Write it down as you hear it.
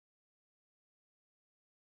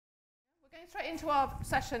Going straight into our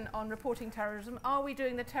session on reporting terrorism. Are we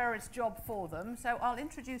doing the terrorists' job for them? So I'll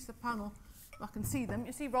introduce the panel. I can see them.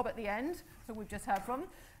 You see Rob at the end, who we've just heard from.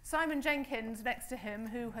 Simon Jenkins next to him,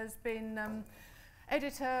 who has been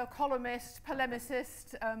editor, columnist,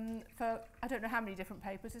 polemicist for I don't know how many different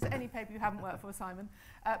papers. Is there any paper you haven't worked for, Simon?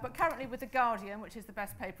 But currently with The Guardian, which is the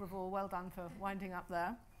best paper of all. Well done for winding up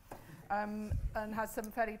there. And has some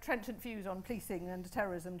fairly trenchant views on policing and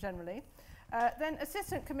terrorism generally. Then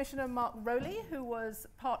Assistant Commissioner Mark Rowley, who was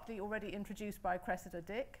partly already introduced by Cressida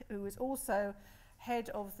Dick, who is also head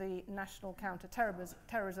of the National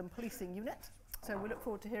Counter-Terrorism Policing Unit. So we look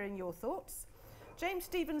forward to hearing your thoughts. James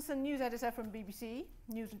Stephenson, news editor from BBC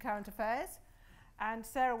News and Current Affairs, and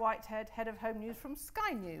Sarah Whitehead, head of Home News from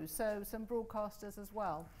Sky News, so some broadcasters as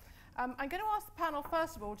well. I'm going to ask the panel,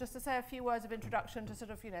 first of all, just to say a few words of introduction to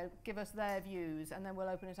sort of, give us their views, and then we'll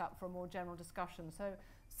open it up for a more general discussion. So,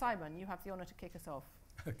 Simon, you have the honour to kick us off.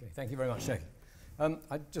 Okay, thank you very much, Jackie.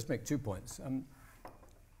 I'd just make 2 points.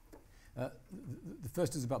 The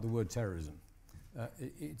first is about the word terrorism.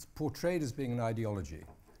 It's portrayed as being an ideology,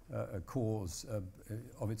 a cause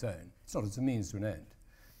of its own. It's not, it's a means to an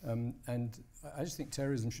end. And I just think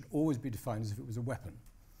terrorism should always be defined as if it was a weapon.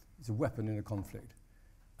 It's a weapon in a conflict.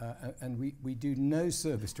 And we do no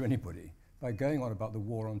service to anybody by going on about the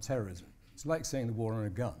war on terrorism. It's like saying the war on a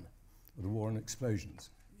gun or the war on explosions.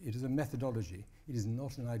 It is a methodology. It is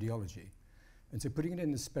not an ideology. And so putting it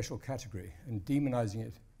in this special category and demonizing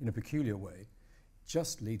it in a peculiar way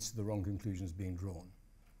just leads to the wrong conclusions being drawn.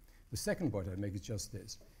 The second point I'd make is just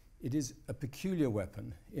this. It is a peculiar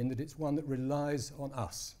weapon in that it's one that relies on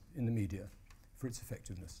us in the media for its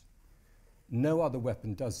effectiveness. No other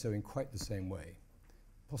weapon does so in quite the same way.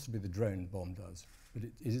 Possibly the drone bomb does, but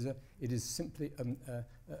it is simply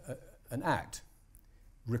an act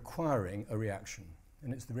requiring a reaction,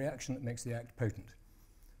 and it's the reaction that makes the act potent.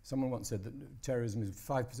 Someone once said that terrorism is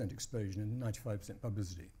 5% explosion and 95%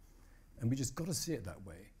 publicity, and we just got to see it that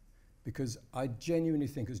way, because I genuinely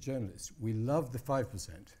think as journalists we love the 5%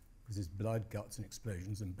 because it's blood, guts and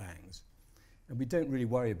explosions and bangs, and we don't really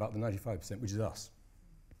worry about the 95%, which is us.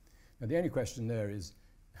 Now the only question there is,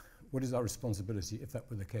 what is our responsibility if that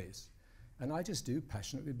were the case? And I just do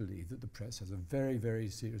passionately believe that the press has a very, very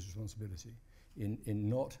serious responsibility in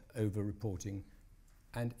not over-reporting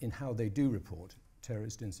and in how they do report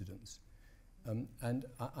terrorist incidents. And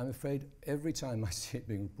I'm afraid every time I see it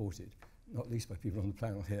being reported, not least by people on the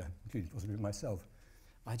panel here, including possibly myself,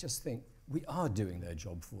 I just think we are doing their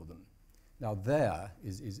job for them. Now there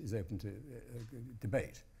is open to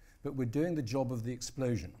debate, but we're doing the job of the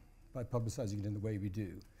explosion by publicizing it in the way we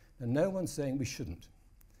do. And no one's saying we shouldn't.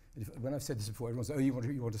 When I've said this before, everyone says, oh, you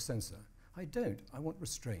want to censor. I don't. I want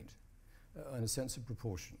restraint and a sense of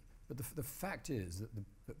proportion. But the fact is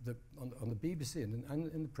that on the BBC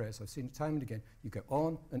and in the press, I've seen it time and again, you go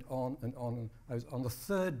on and on and on. I was on the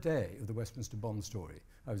third day of the Westminster bomb story.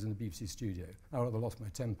 I was in the BBC studio. I rather lost my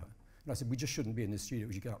temper. And I said, we just shouldn't be in this studio.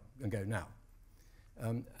 We should get up and go now.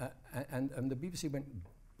 And the BBC went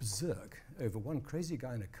berserk over one crazy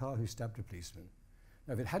guy in a car who stabbed a policeman.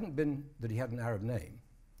 Now, if it hadn't been that he had an Arab name,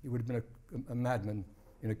 he would have been a madman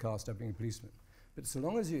in a car stabbing a policeman. But so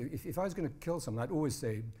long as if I was going to kill someone, I'd always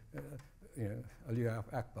say, Allahu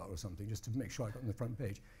Akbar or something, just to make sure I got on the front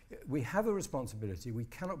page. We have a responsibility. We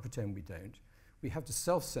cannot pretend we don't. We have to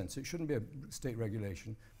self-censor. It shouldn't be a state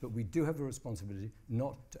regulation, but we do have a responsibility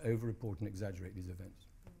not to over-report and exaggerate these events.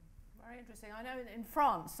 Very interesting. I know in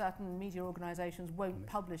France, certain media organisations won't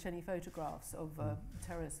publish any photographs of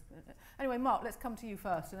terrorists. Anyway, Mark, let's come to you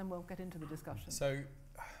first, and then we'll get into the discussion. So,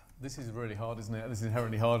 this is really hard, isn't it? This is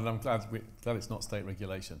inherently hard, and I'm glad it's not state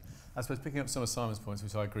regulation. I suppose picking up some of Simon's points,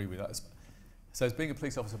 which I agree with. So, as being a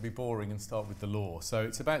police officer would be boring and start with the law. So,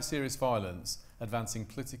 it's about serious violence, advancing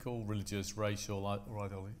political, religious, racial,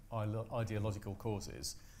 or ideological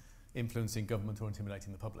causes, influencing government or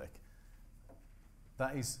intimidating the public.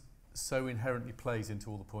 That is so inherently plays into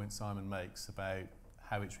all the points Simon makes about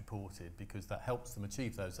how it's reported, because that helps them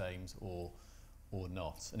achieve those aims or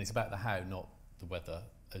not. And it's about the how, not the whether,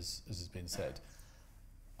 as has been said.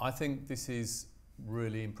 I think this is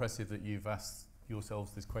really impressive that you've asked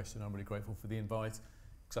yourselves this question. I'm really grateful for the invite,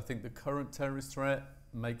 because I think the current terrorist threat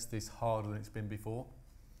makes this harder than it's been before,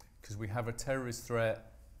 because we have a terrorist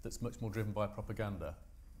threat that's much more driven by propaganda.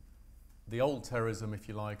 The old terrorism, if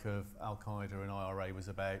you like, of Al-Qaeda and IRA was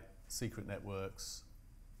about secret networks,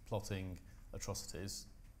 plotting atrocities.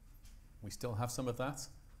 We still have some of that,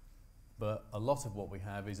 but a lot of what we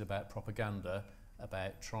have is about propaganda,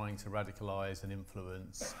 about trying to radicalise and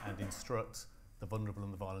influence and instruct the vulnerable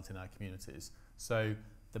and the violent in our communities. So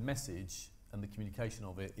the message and the communication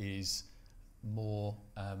of it is more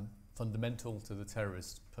fundamental to the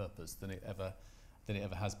terrorist purpose than it ever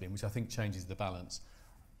has been, which I think changes the balance.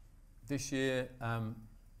 This year,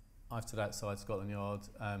 I've stood outside Scotland Yard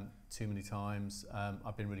too many times.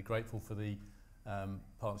 I've been really grateful for the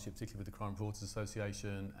partnership, particularly with the Crime Reporters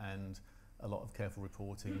Association, and a lot of careful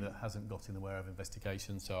reporting that hasn't got in the way of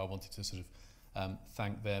investigations. So I wanted to sort of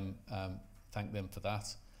thank them for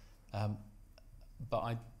that. But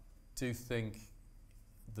I do think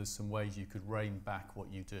there's some ways you could rein back what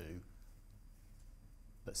you do,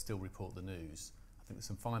 but still report the news. I think there's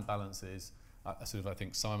some fine balances. I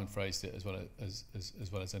think Simon phrased it as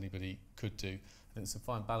well as anybody could do. I think there's some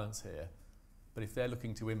fine balance here. But if they're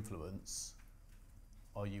looking to influence,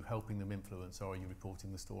 are you helping them influence, or are you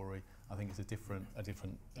reporting the story? I think it's a different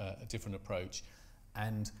approach.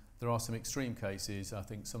 And there are some extreme cases. I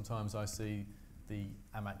think sometimes I see the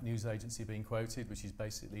AMAC news agency being quoted, which is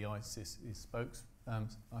basically ISIS's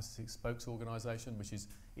spokes organisation, which is,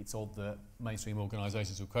 it's odd that mainstream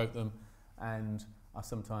organisations will quote them. And I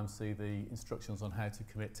sometimes see the instructions on how to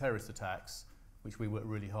commit terrorist attacks, which we work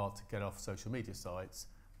really hard to get off social media sites,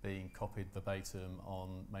 being copied verbatim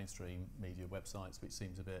on mainstream media websites, which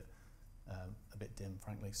seems a bit dim,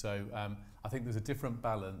 frankly. So I think there's a different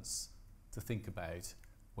balance to think about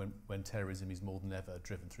when terrorism is more than ever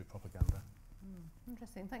driven through propaganda.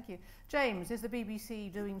 Interesting, thank you. James, is the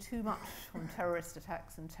BBC doing too much on terrorist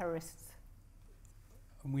attacks and terrorists?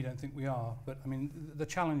 And we don't think we are, but I mean, the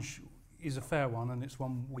challenge is a fair one, and it's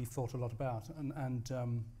one we've thought a lot about,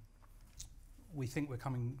 and we think we're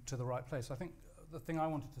coming to the right place. I think the thing I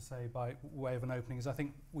wanted to say by way of an opening is I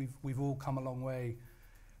think we've all come a long way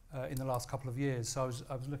in the last couple of years. So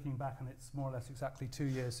I was looking back, and it's more or less exactly 2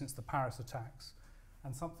 years since the Paris attacks,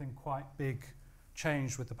 and something quite big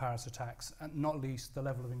changed with the Paris attacks, and not least the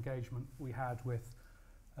level of engagement we had with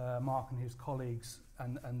Mark and his colleagues,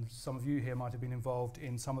 and some of you here might have been involved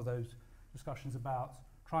in some of those discussions about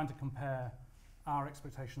trying to compare our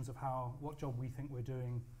expectations of what job we think we're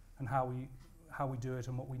doing and how we do it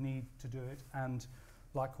and what we need to do it, and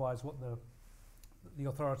likewise what the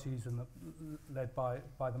authorities and led by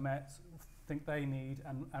the Met think they need,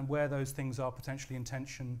 and where those things are potentially in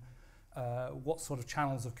tension, what sort of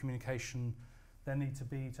channels of communication there need to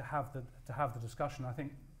be to have the discussion. I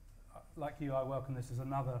think, like you, I welcome this as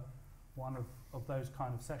another one of those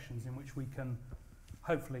kind of sessions in which we can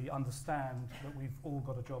hopefully understand that we've all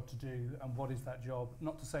got a job to do, and what is that job.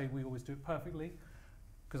 Not to say we always do it perfectly,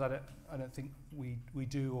 because I don't think we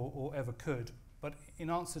do or ever could. But in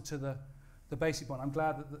answer to the basic one, I'm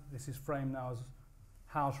glad that this is framed now as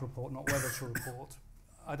how to report, not whether to report.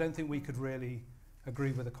 I don't think we could really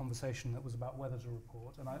agree with a conversation that was about whether to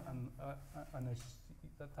report, and I know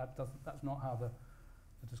that's not how the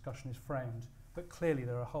discussion is framed. But clearly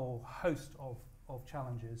there are a whole host of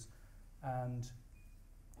challenges, and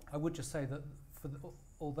I would just say that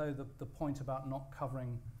although the point about not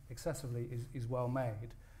covering excessively is well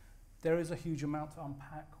made, there is a huge amount to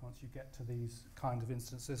unpack once you get to these kind of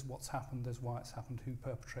instances. What's happened, there's why it's happened, who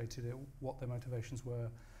perpetrated it, what their motivations were,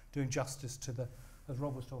 doing justice to the, as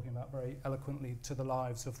Rob was talking about very eloquently, to the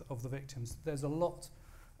lives of the victims. There's a lot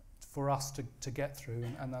for us to get through,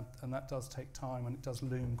 and that does take time, and it does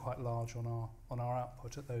loom quite large on our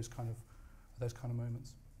output at those kind of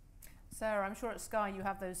moments. Sarah, I'm sure at Sky you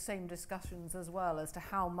have those same discussions as well as to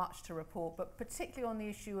how much to report, but particularly on the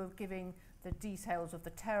issue of giving the details of the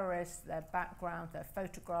terrorists, their background, their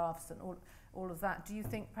photographs, and all of that. Do you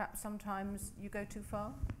think perhaps sometimes you go too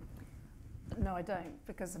far? No, I don't,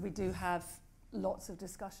 because we do have lots of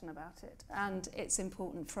discussion about it, and it's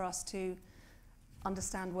important for us to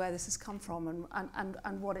understand where this has come from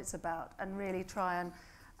and what it's about, and really try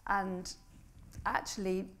and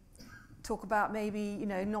actually talk about, maybe,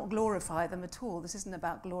 not glorify them at all. This isn't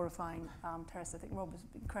about glorifying terrorists. I think Rob was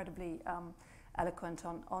incredibly eloquent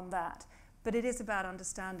on that. But it is about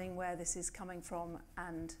understanding where this is coming from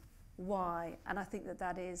and why, and I think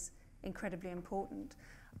that is incredibly important.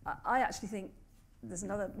 I actually think there's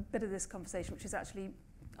another bit of this conversation which is actually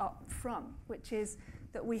up front, which is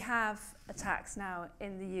that we have attacks now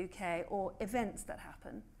in the UK, or events that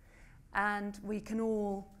happen, and we can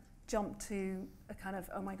all jump to a kind of,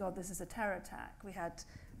 oh my God, this is a terror attack. We had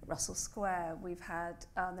Russell Square, we've had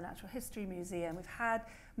the Natural History Museum, we've had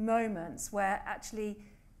moments where actually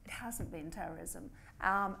it hasn't been terrorism,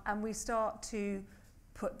 and we start to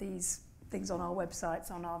put these things on our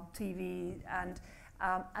websites, on our TV,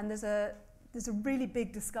 and there's a really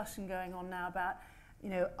big discussion going on now about,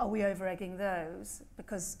 are we over-egging those?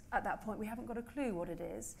 Because at that point we haven't got a clue what it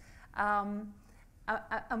is. And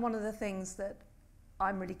one of the things that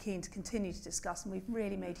I'm really keen to continue to discuss, and we've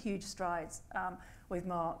really made huge strides with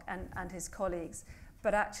Mark and his colleagues,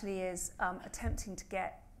 but actually is attempting to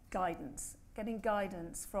get guidance, getting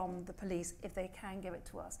guidance from the police if they can give it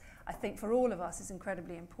to us. I think for all of us is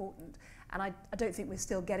incredibly important, and I don't think we're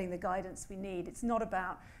still getting the guidance we need. It's not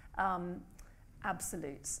about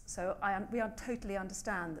absolutes. So we totally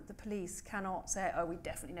understand that the police cannot say, oh, we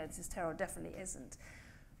definitely know this is terror, definitely isn't.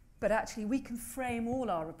 But actually we can frame all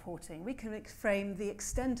our reporting. We can frame the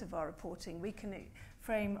extent of our reporting. We can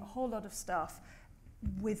frame a whole lot of stuff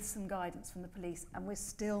with some guidance from the police, and we're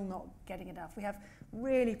still not getting enough. We have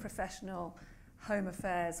really professional home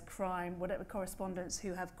affairs, crime, whatever correspondents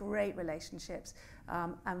who have great relationships,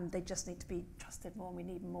 and they just need to be trusted more, and we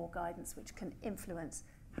need more guidance which can influence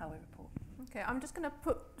how we report. Okay, I'm just going to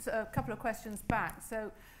put a couple of questions back.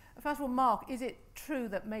 So, first of all, Mark, is it true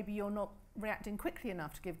that maybe you're not reacting quickly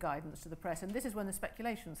enough to give guidance to the press? And this is when the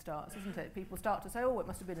speculation starts, isn't it? People start to say, oh, it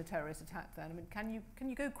must have been a terrorist attack then. I mean, can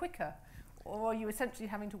you go quicker? Or are you essentially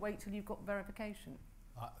having to wait till you've got verification?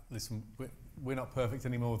 Listen, we're not perfect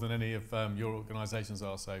any more than any of your organisations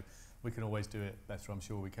are, so we can always do it better. I'm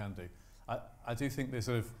sure we can do. I do think there's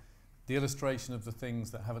sort of the illustration of the things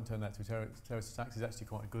that haven't turned out to be terrorist attacks is actually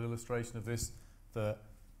quite a good illustration of this, that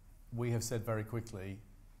we have said very quickly,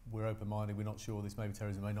 we're open-minded, we're not sure this may be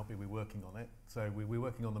terrorism, may not be, we're working on it. So we're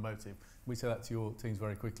working on the motive. We say that to your teams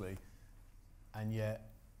very quickly, and yet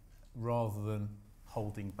rather than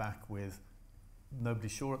holding back with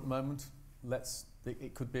nobody's sure at the moment,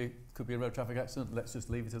 it could be a road traffic accident, let's just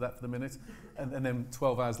leave it at that for the minute, and then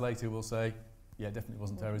 12 hours later we'll say, yeah, definitely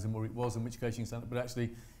wasn't terrorism, or it was, in which case you can stand up. But actually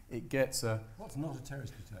it gets a... What's not a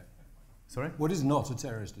terrorist attack? Sorry? What is not a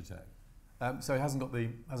terrorist attack? So it hasn't got the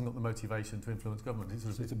motivation to influence government.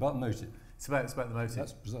 It's about motive. It's about the motive.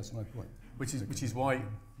 That's precisely my point. Which is why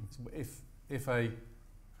if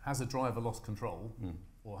has a driver lost control,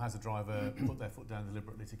 or has a driver put their foot down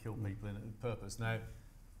deliberately to kill people in purpose, now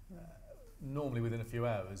normally within a few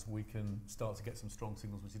hours we can start to get some strong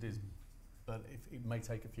signals, which it is. But it may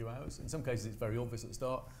take a few hours. In some cases it's very obvious at the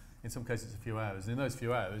start. In some cases it's a few hours. And in those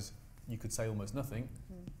few hours you could say almost nothing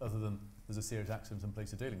other than there's a serious accident and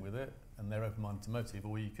police are dealing with it and they're open-minded to motive,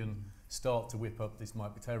 or you can start to whip up this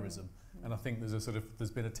might be terrorism. And I think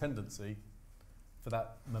there's been a tendency for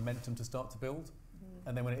that momentum to start to build.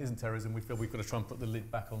 And then when it isn't terrorism, we feel we've got to try and put the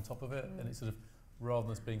lid back on top of it. And it's sort of, rather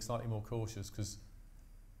than us being slightly more cautious, because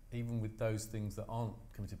even with those things that aren't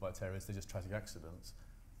committed by terrorists, they're just tragic accidents,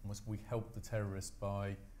 almost we help the terrorist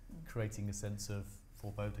by creating a sense of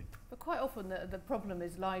foreboding. But quite often the problem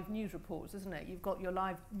is live news reports, isn't it? You've got your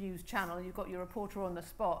live news channel, you've got your reporter on the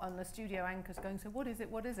spot, and the studio anchor's going, so what is it,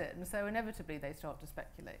 what is it? And so inevitably they start to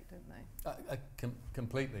speculate, don't they?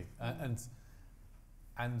 Completely. And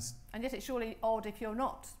yet it's surely odd if you're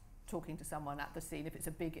not talking to someone at the scene, if it's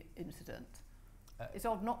a big incident. It's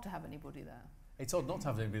odd not to have anybody there. It's odd not to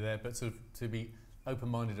have anybody there, but sort of to be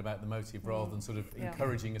open-minded about the motive rather than sort of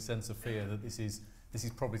encouraging a sense of fear that this is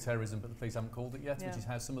probably terrorism, but the police haven't called it yet, which is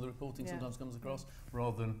how some of the reporting sometimes comes across,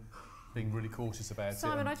 rather than being really cautious about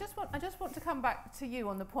Simon, it. Simon, I just want to come back to you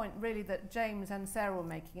on the point really that James and Sarah were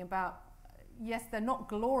making about, yes, they're not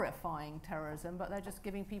glorifying terrorism, but they're just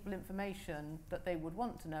giving people information that they would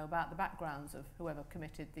want to know about the backgrounds of whoever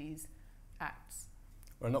committed these acts.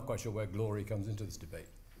 Well, I'm not quite sure where glory comes into this debate,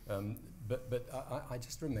 but I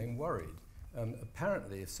just remain worried.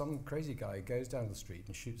 Apparently, if some crazy guy goes down the street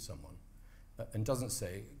and shoots someone and doesn't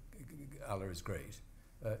say, Allah is great,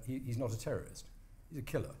 he's not a terrorist. He's a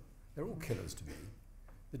killer. They're all killers to me.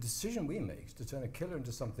 The decision we make is to turn a killer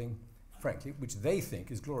into something, frankly, which they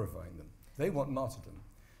think is glorifying them. They want martyrdom.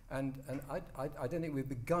 And I don't think we've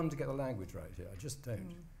begun to get the language right here. I just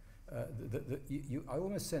don't. I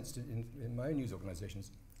almost sensed it in my own news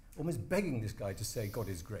organisations, almost begging this guy to say God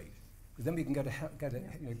is great. Because then we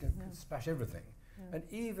can smash everything. And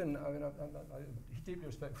even, I deeply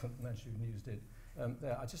respect what Manchester News did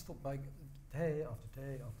there. I just thought by day after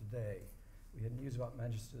day after day, we had news about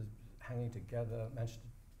Manchester hanging together, Manchester,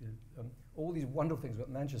 all these wonderful things about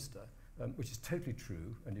Manchester, which is totally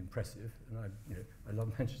true and impressive. And I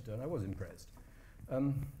love Manchester, and I was impressed.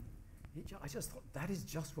 I just thought that is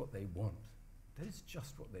just what they want. That is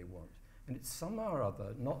just what they want. And it's somehow or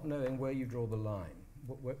other not knowing where you draw the line.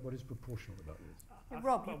 What is proportional about this?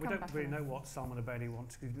 Rob, we don't really know what Salman Abedi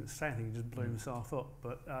wants. He didn't say anything, he just blew himself up.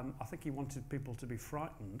 But I think he wanted people to be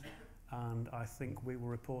frightened. And I think we were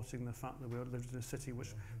reporting the fact that we lived in a city which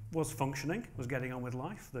was functioning, was getting on with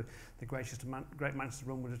life. The Great Manchester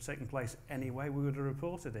Run would have taken place anyway, we would have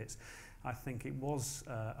reported it. I think it was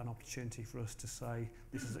an opportunity for us to say,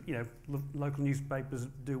 this is, local newspapers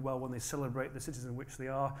do well when they celebrate the cities in which they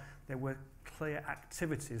are. There were clear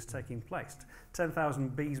activities taking place.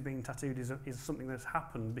 10,000 bees being tattooed is something that's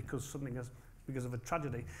happened because something has because of a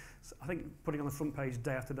tragedy. So I think putting on the front page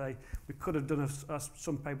day after day, we could have done, as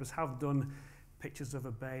some papers have done, pictures of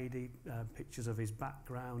a baby, pictures of his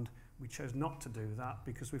background. We chose not to do that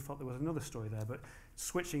because we thought there was another story there, but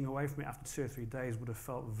switching away from it after 2 or 3 days would have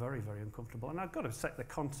felt very, very uncomfortable. And I've got to set the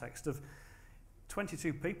context of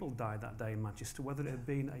 22 people died that day in Manchester, whether it had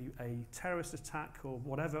been a terrorist attack or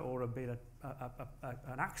whatever, or had been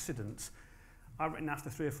an accident. I've written after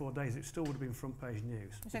 3 or 4 days, it still would have been front page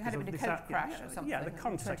news. So it had been a coach crash or something? Yeah, the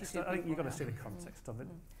context. I think you've got to see the context of it.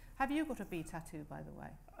 Have you got a B tattoo, by the way?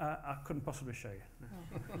 I couldn't possibly show you.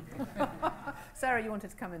 No. Sarah, you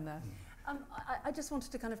wanted to come in there. I just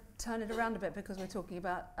wanted to kind of turn it around a bit because we're talking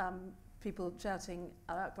about people shouting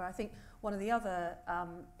Allahu Akbar. I think one of the other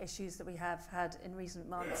issues that we have had in recent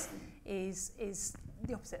months is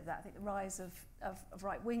the opposite of that. I think the rise of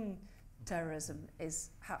right-wing terrorism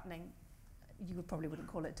is happening. You probably wouldn't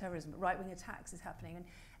call it terrorism, but right-wing attacks is happening.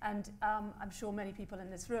 And I'm sure many people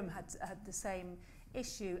in this room had the same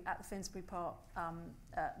issue at the Finsbury Park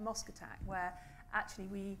mosque attack, where actually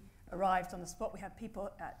we arrived on the spot. We had people,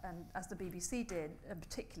 and as the BBC did,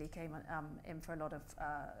 particularly came in for a lot of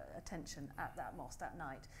attention at that mosque that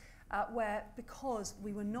night, where because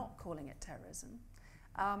we were not calling it terrorism,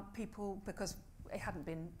 people, because it hadn't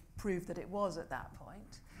been proved that it was at that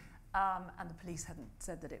point, and the police hadn't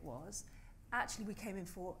said that it was, actually we came in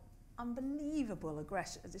for unbelievable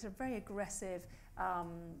aggression. It's a very aggressive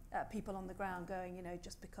people on the ground going, you know,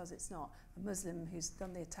 just because it's not a Muslim who's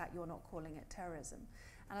done the attack, you're not calling it terrorism.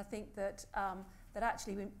 And I think that that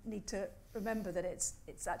actually we need to remember that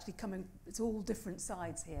it's actually coming. It's all different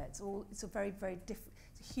sides here. It's a very, very different.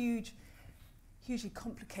 It's a hugely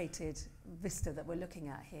complicated vista that we're looking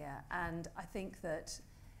at here. And I think that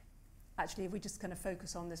actually, if we just kind of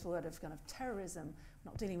focus on this word of kind of terrorism,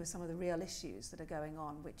 not dealing with some of the real issues that are going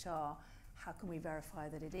on, which are how can we verify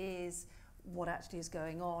that it is, what actually is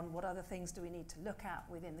going on, what other things do we need to look at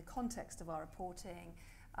within the context of our reporting.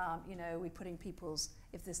 You know, we're putting people's,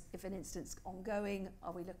 if an incident's ongoing,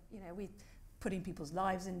 are we we putting people's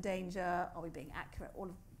lives in danger? Are we being accurate? All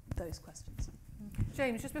of those questions.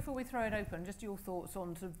 James, just before we throw it open, just your thoughts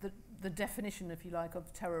on sort of the definition, if you like,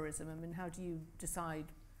 of terrorism. I mean, how do you decide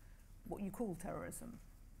what you call terrorism?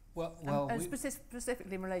 And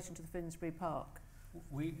specifically in relation to the Finsbury Park.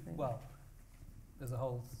 There's a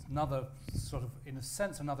whole another sort of, in a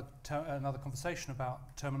sense, another conversation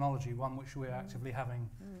about terminology, one which we're actively having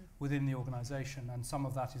within the organisation, and some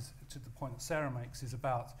of that is to the point that Sarah makes, is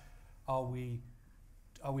about are we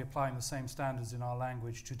applying the same standards in our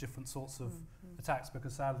language to different sorts of attacks,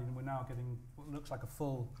 because sadly we're now getting what looks like a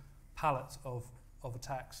full palette of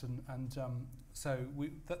attacks, and so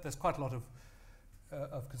there's quite a lot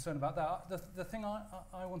of concern about that. The thing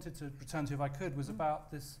I wanted to return to, if I could, was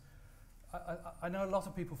about this. I know a lot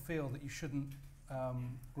of people feel that you shouldn't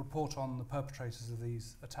report on the perpetrators of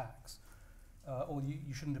these attacks, or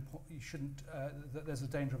you shouldn't that there's a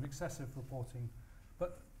danger of excessive reporting,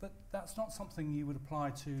 but that's not something you would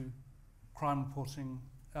apply to crime reporting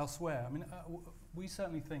elsewhere. I mean, we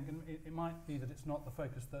certainly think, and it might be that it's not the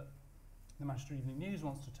focus that the Manchester Evening News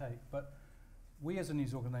wants to take, but we as a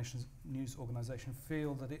news organisation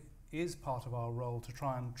feel that it is part of our role to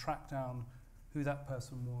try and track down who that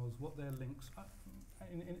person was, what their links,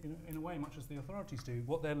 in a way much as the authorities do,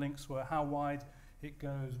 what their links were, how wide it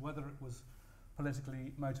goes, whether it was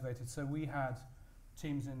politically motivated. So we had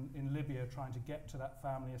teams in Libya trying to get to that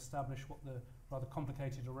family, establish what the rather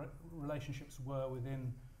complicated relationships were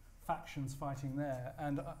within factions fighting there.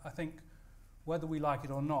 And I think whether we like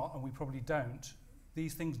it or not, and we probably don't,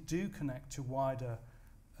 these things do connect to wider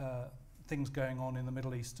things going on in the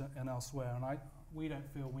Middle East and elsewhere. And we don't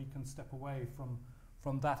feel we can step away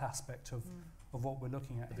from that aspect of what we're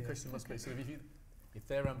looking at. But the question must be, so if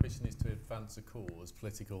their ambition is to advance a cause,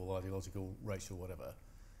 political, ideological, racial, whatever,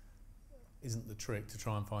 isn't the trick to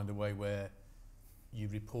try and find a way where you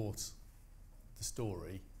report the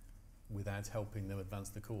story without helping them advance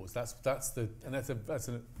the cause? I'm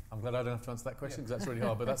glad I don't have to answer that question, because that's really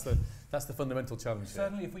hard, but that's the fundamental challenge.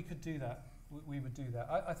 Certainly, if we could do that, we would do that.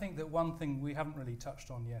 I think that one thing we haven't really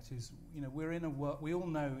touched on yet is, we're in a work. We all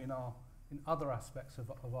know in other aspects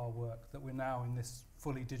of our work that we're now in this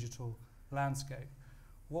fully digital landscape.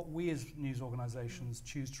 What we as news organisations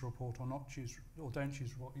choose to report or don't choose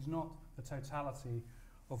to report is not the totality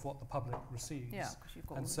of what the public receives. Yeah, 'cause you've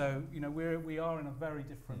got and so we are in a very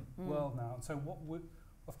different world now. And so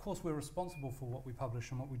of course we're responsible for what we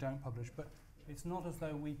publish and what we don't publish, but it's not as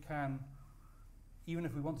though we can. Even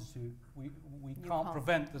if we wanted to, we can't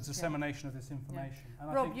prevent the dissemination of this information. Yeah.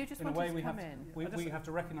 And Rob, I think you just in a way we have in. we have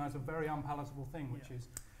to recognise a very unpalatable thing, which is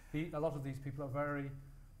a lot of these people are very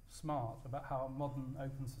smart about how modern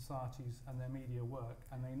open societies and their media work,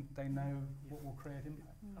 and they know what will create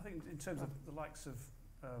impact. I think in terms of the likes of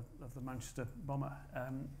the Manchester bomber,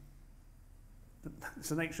 it's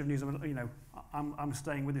the nature of news. You know, I'm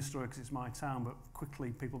staying with this story because it's my town, but quickly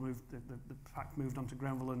people moved. The fact moved on to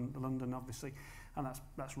Grenville and London, obviously, and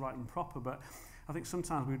that's right and proper. But I think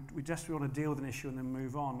sometimes we just want to deal with an issue and then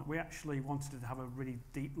move on. We actually wanted to have a really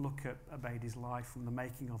deep look at Abedi's life from the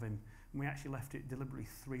making of him, and we actually left it deliberately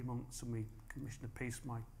 3 months, and we commissioned a piece.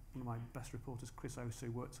 One of my best reporters, Chris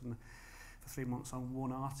Osu, worked on for 3 months on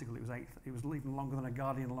one article. It was even longer than a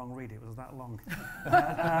Guardian long read. It was that long.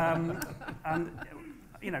 And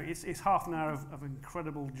you know, it's half an hour of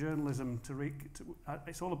incredible journalism to read.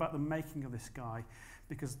 It's all about the making of this guy,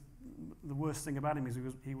 because the worst thing about him is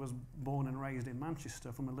he was born and raised in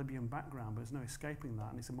Manchester from a Libyan background, but there's no escaping that,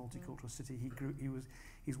 and it's a multicultural city.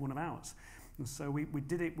 He's one of ours. And so we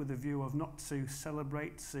did it with a view of not to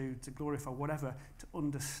celebrate, to glorify, whatever, to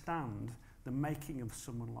understand the making of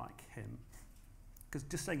someone like him. Because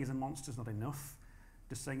just saying he's a monster is not enough.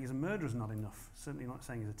 Just saying he's a murderer is not enough. Certainly not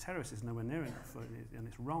saying he's a terrorist is nowhere near enough, and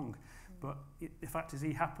it's wrong. But the fact is,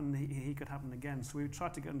 he could happen again. So we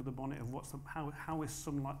tried to get under the bonnet of how is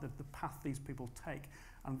someone like the path these people take,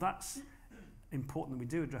 and that's important that we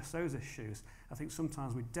do address those issues. I think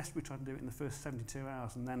sometimes we desperately try to do it in the first 72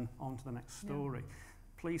 hours and then on to the next story.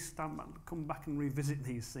 Please stand back, come back and revisit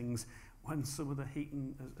these things when some of the heat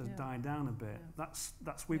has died down a bit.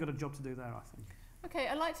 We've got a job to do there, I think. Okay,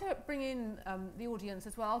 I'd like to bring in the audience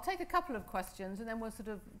as well. I'll take a couple of questions and then we'll sort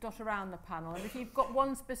of dot around the panel. And if you've got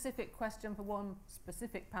one specific question for one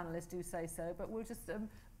specific panellist, do say so. But we'll just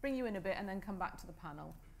bring you in a bit and then come back to the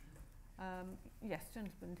panel. Yes,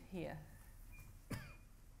 gentleman here.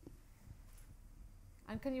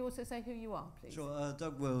 And can you also say who you are, please? Sure.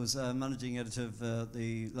 Doug Wills, Managing Editor of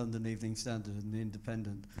the London Evening Standard and The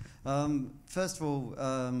Independent. First of all,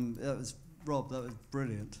 that was Rob, that was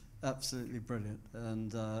brilliant. Absolutely brilliant,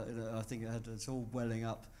 and I think it's all welling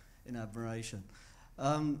up in admiration.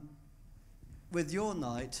 With your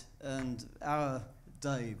night and our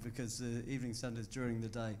day, because the Evening Standard is during the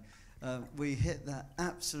day, we hit that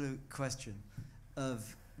absolute question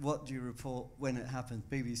of what do you report when it happens.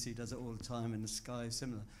 BBC does it all the time, and the Sky is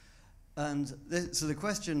similar. And so the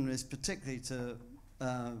question is particularly to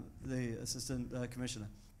the Assistant Commissioner.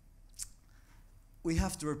 We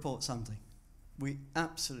have to report something. We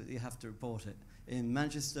absolutely have to report it. In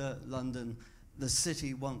Manchester, London, the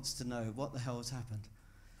city wants to know what the hell has happened.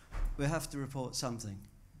 We have to report something.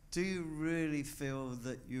 Do you really feel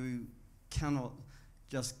that you cannot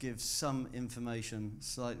just give some information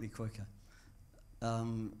slightly quicker?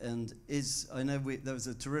 And I know there was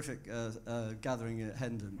a terrific gathering at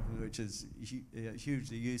Hendon, which is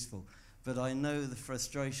hugely useful, but I know the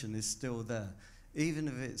frustration is still there. Even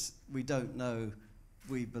if we don't know,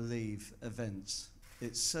 we believe events.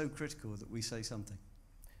 It's so critical that we say something.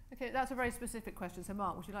 Okay, that's a very specific question. So,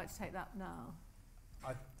 Mark, would you like to take that now?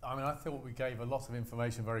 I mean, I thought we gave a lot of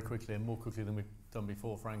information very quickly, and more quickly than we've done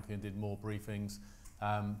before, frankly, and did more briefings.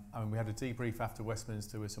 I mean, we had a debrief after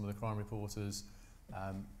Westminster with some of the crime reporters,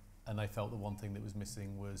 and they felt the one thing that was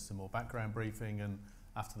missing was some more background briefing. And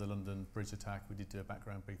after the London Bridge attack, we did do a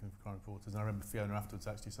background briefing for crime reporters. And I remember Fiona afterwards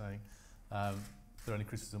actually saying, their only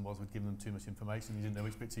criticism was we'd given them too much information, you didn't know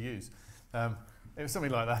which bit to use. It was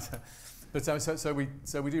something like that. But so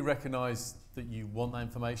we do recognise that you want that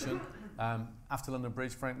information. After London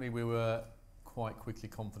Bridge, frankly, we were quite quickly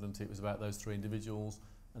confident it was about those 3 individuals,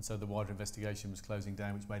 and so the wider investigation was closing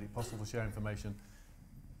down, which made it possible to share information.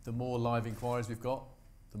 The more live inquiries we've got,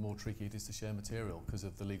 the more tricky it is to share material because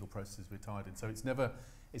of the legal processes we're tied in. So it's never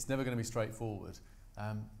going to be straightforward.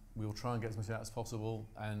 We'll try and get as much out as possible,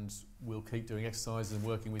 and we'll keep doing exercises and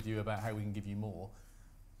working with you about how we can give you more.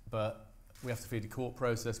 But we have to feed a court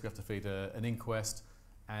process, we have to feed an inquest,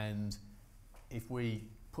 and if we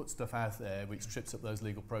put stuff out there which trips up those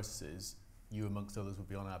legal processes, you amongst others will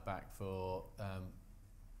be on our back for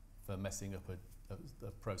messing up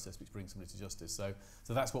a process which brings somebody to justice. So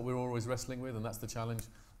that's what we're always wrestling with, and that's the challenge.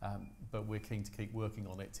 But we're keen to keep working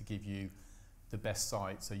on it to give you the best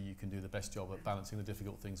site so you can do the best job at balancing the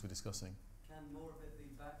difficult things we're discussing. Can more of it be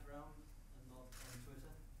background and not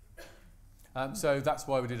on Twitter? So that's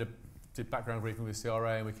why we did background briefing with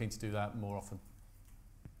CRA, and we're keen to do that more often.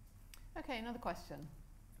 Okay, another question.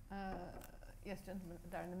 Yes, gentleman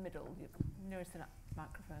there in the middle. You're nearest to that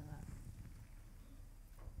microphone there.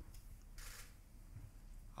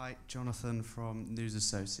 Hi, Jonathan from News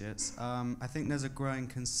Associates. I think there's a growing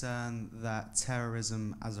concern that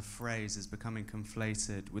terrorism as a phrase is becoming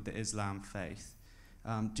conflated with the Islam faith.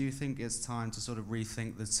 Do you think it's time to sort of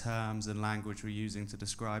rethink the terms and language we're using to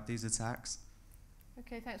describe these attacks?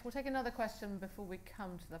 Okay, thanks. We'll take another question before we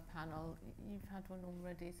come to the panel. You've had one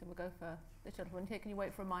already, so we'll go for the gentleman here. Can you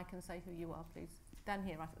wait for a mic and say who you are, please? Dan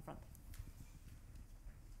here, right at the front.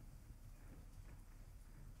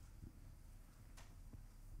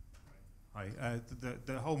 Hi.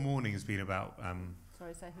 The whole morning has been about...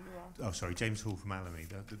 Sorry, say who you are. oh, sorry, James Hall from Alamy.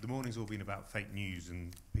 The morning's all been about fake news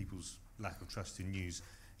and people's lack of trust in news.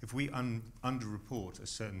 If we under-report a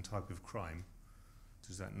certain type of crime,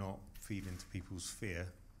 does that not feed into people's fear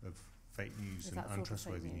of fake news and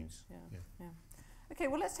untrustworthy news? Yeah. Okay,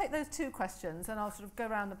 well, let's take those two questions, and I'll sort of go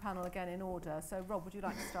around the panel again in order. So, Rob, would you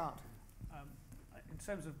like to start? In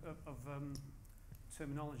terms of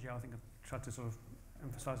terminology, I think I've tried to sort of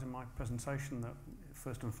emphasise in my presentation that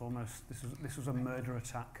first and foremost this was a murder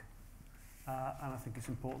attack, and I think it's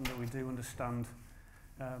important that we do understand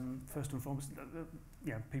first and foremost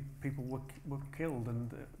that people were killed, and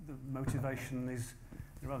the motivation is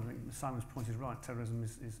irrelevant. I think Simon's point is right. Terrorism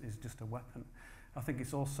is just a weapon. I think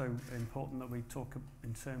it's also important that we talk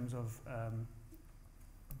in terms of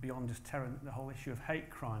beyond just terror, the whole issue of hate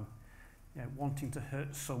crime. You know, wanting to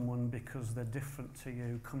hurt someone because they're different to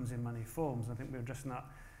you comes in many forms. I think we're addressing that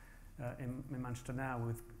in Manchester now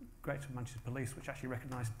with Greater Manchester Police, which actually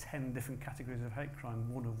recognise 10 different categories of hate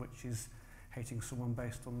crime, one of which is hating someone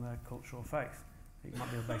based on their culture or faith. It might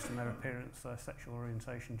be based on their appearance, their sexual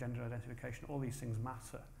orientation, gender identification. All these things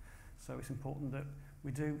matter. So it's important that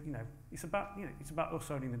we do, it's about us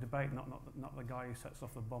owning the debate, not the guy who sets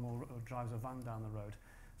off the bomb or drives a van down the road.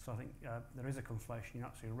 So I think there is a conflation. You're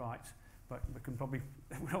absolutely right. But we can probably,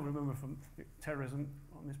 we all remember from terrorism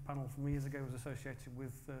on this panel from years ago was associated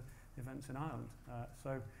with events in Ireland.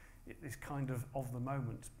 So it is kind of the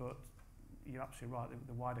moment, but you're absolutely right.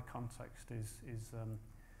 The wider context is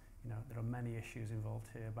there are many issues involved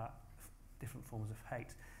here about different forms of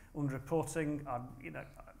hate. Underreporting,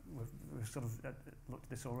 we've sort of looked at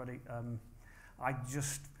this already. I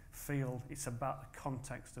just feel it's about the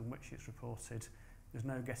context in which it's reported. There's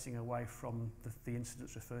no getting away from the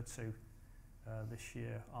incidents referred to this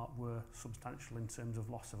year were substantial in terms of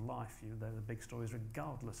loss of life. They're the big stories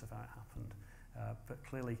regardless of how it happened. But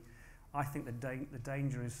clearly, I think the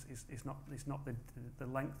danger is not the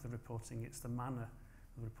length of reporting, it's the manner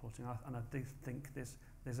of reporting. And I do think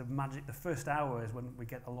there's a magic. The first hour is when we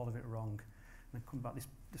get a lot of it wrong. And I come back,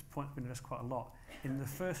 this point's been addressed quite a lot. In the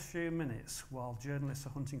first few minutes, while journalists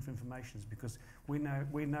are hunting for information, because we're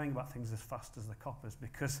knowing about things as fast as the coppers,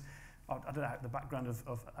 because I don't know the background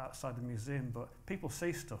of outside the museum, but people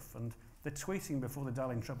see stuff and they're tweeting before they're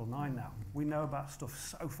dialing 999 now. We know about stuff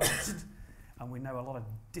so fast, and we know a lot of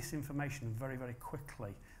disinformation very, very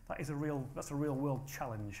quickly. That's a real world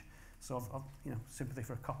challenge. So I've sympathy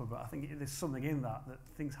for a copper, but I think there's something in that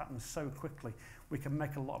things happen so quickly. We can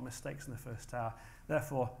make a lot of mistakes in the first hour.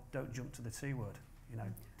 Therefore, don't jump to the T word.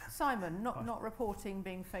 Simon, not reporting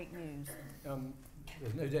being fake news.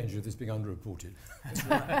 There's no danger of this being underreported.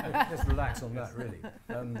 Let's relax on that, really.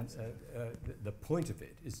 The point of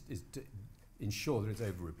it is to ensure that it's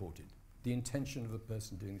overreported. The intention of the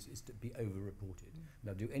person doing this is to be overreported.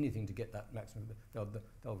 They'll do anything to get that maximum.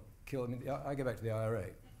 They'll kill. I mean, I go back to the IRA.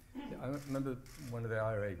 I remember one of the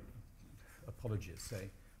IRA apologists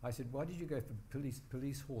saying, I said, why did you go for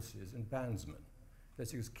police horses and bandsmen? They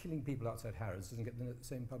said, because killing people outside Harrods doesn't get the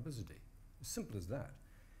same publicity. As simple as that.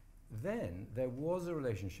 Then there was a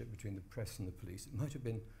relationship between the press and the police. It might have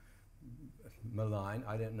been malign,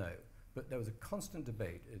 I don't know. But there was a constant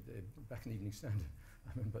debate back in the Evening Standard,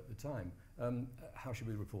 I remember at the time, how should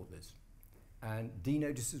we report this? And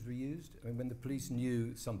D-notices were used. I mean, when the police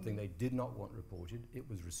knew something they did not want reported, it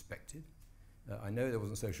was respected. I know there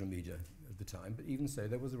wasn't social media at the time, but even so,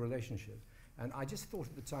 there was a relationship. And I just thought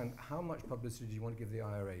at the time, how much publicity do you want to give the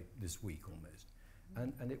IRA this week almost?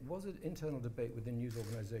 And it was an internal debate within news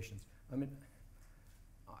organisations. I mean,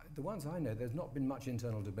 the ones I know, there's not been much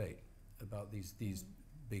internal debate about these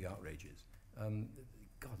big outrages.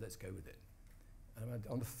 God, let's go with it.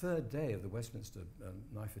 On the third day of the Westminster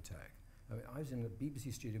knife attack, I was in a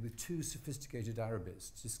BBC studio with two sophisticated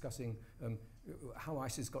Arabists discussing how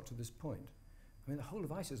ISIS got to this point. I mean, the whole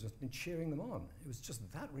of ISIS has been cheering them on. It was just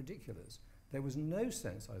that ridiculous. There was no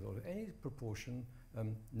sense, I thought, of any proportion,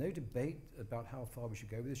 no debate about how far we should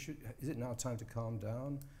go with this. Is it now time to calm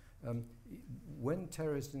down? When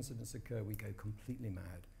terrorist incidents occur, we go completely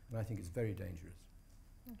mad, and I think it's very dangerous.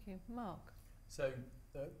 Thank you. Mark? So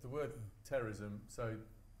the word terrorism, so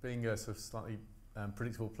being a sort of slightly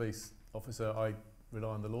predictable police officer, I rely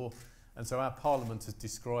on the law. And so our Parliament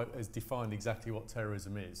has defined exactly what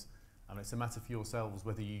terrorism is. I mean, it's a matter for yourselves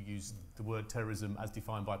whether you use the word terrorism as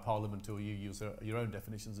defined by Parliament or you use your own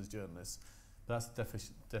definitions as journalists. But that's the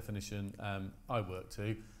definition I work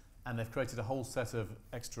to. And they've created a whole set of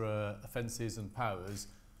extra offences and powers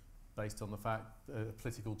based on the fact,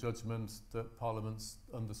 political judgment that Parliament's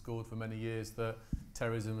underscored for many years that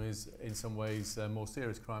terrorism is in some ways a more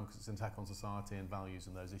serious crime because it's an attack on society and values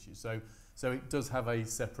and those issues. So it does have a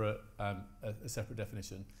separate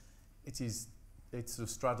definition. It sort of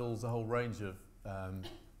straddles a whole range of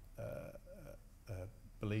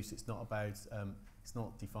beliefs. It's not about it's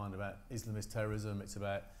not defined about Islamist terrorism. It's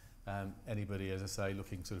about anybody, as I say,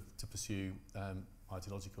 looking to pursue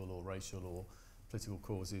ideological or racial or political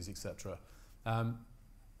causes, etc.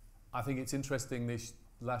 I think it's interesting this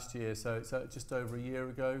last year, so it's just over a year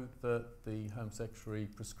ago that the Home Secretary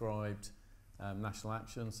prescribed national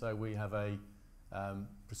action. So we have a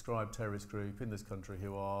prescribed terrorist group in this country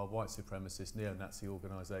who are white supremacist, neo-Nazi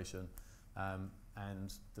organisation, and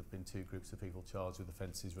there have been 2 groups of people charged with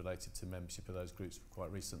offences related to membership of those groups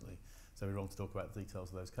quite recently. So we're wrong to talk about the details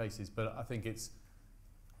of those cases, but I think it's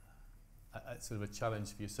sort of a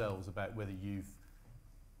challenge for yourselves about whether you've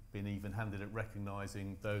been even-handed at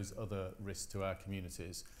recognising those other risks to our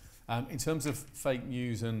communities. In terms of fake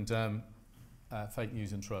news and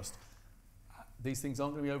trust, these things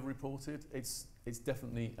aren't going to be over-reported. It's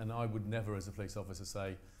definitely, and I would never, as a police officer,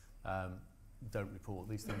 say don't report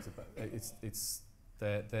these things.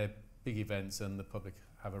 They're big events, and the public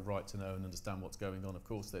have a right to know and understand what's going on. Of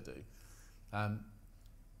course, they do.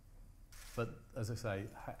 But as I say,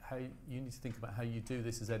 how you need to think about how you do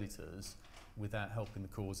this as editors without helping the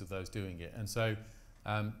cause of those doing it. And so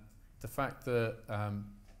the fact that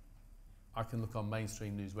I can look on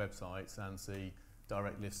mainstream news websites and see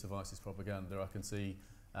direct lists of ISIS propaganda, I can see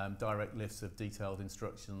direct lists of detailed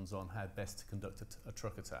instructions on how best to conduct a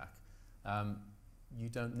truck attack. You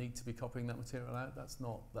don't need to be copying that material out. That's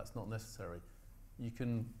not necessary. You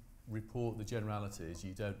can report the generalities.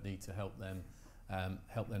 You don't need to help them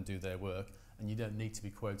do their work, and you don't need to be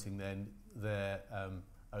quoting then their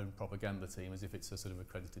own propaganda team as if it's a sort of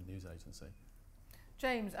accredited news agency.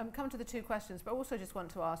 James, come to the 2 questions, but also just want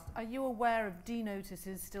to ask, are you aware of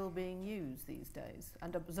D-notices still being used these days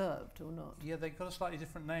and observed or not? Yeah, they've got a slightly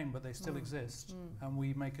different name, but they still exist, and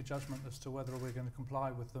we make a judgment as to whether we're going to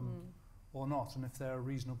comply with them or not, and if they're a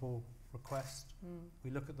reasonable request, we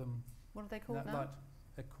look at them. What are they called now?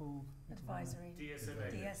 They're called advisory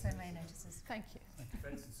DSMA notices. Thank you.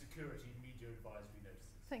 Defence and Security Media Advisory Notices.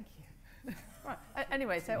 Thank you. Right.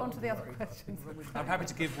 Anyway, so on to the other questions. I'm happy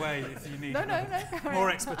to give way if you need no,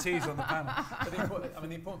 more expertise on the panel. But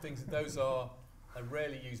the important thing is that those are a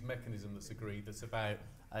rarely used mechanism that's agreed that's about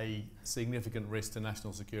a significant risk to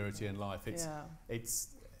national security and life. It's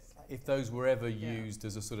if those were ever used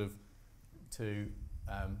as a sort of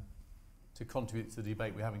to contribute to the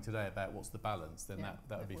debate we're having today about what's the balance, then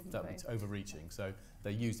that would be overreaching. So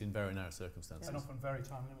they're used in very narrow circumstances. And often very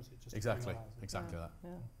time limited. Just exactly that. Yeah.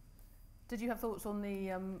 Did you have thoughts on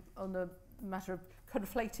the matter of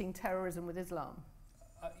conflating terrorism with Islam?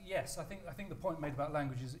 Yes, I think the point made about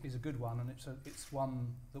language is a good one, and it's one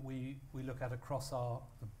that we look at across the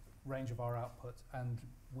range of our output, and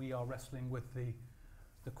we are wrestling with the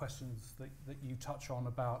questions that you touch on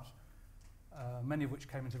about many of which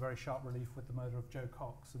came into very sharp relief with the murder of Joe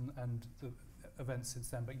Cox and the events since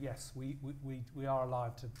then. But yes, we are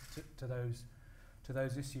alive to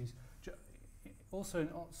those issues.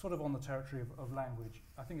 Also, sort of on the territory of language,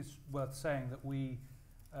 I think it's worth saying that we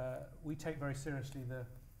take very seriously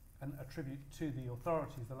and attribute to the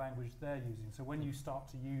authorities the language they're using. So when you start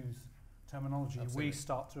to use terminology, we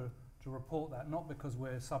start to report that, not because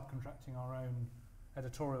we're subcontracting our own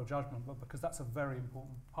editorial judgment, but because that's a very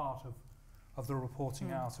important part of the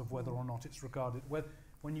reporting out of whether or not it's regarded.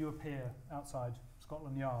 When you appear outside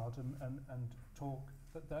Scotland Yard and talk,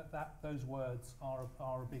 those words are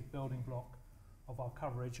a big building block of our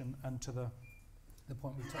coverage, and to the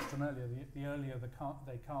point we touched on earlier, the earlier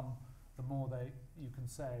they come, the more you can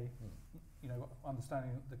say,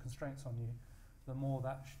 understanding the constraints on you, the more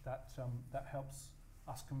that helps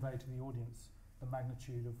us convey to the audience the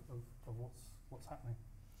magnitude of what's happening.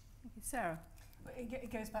 Thank you, Sarah.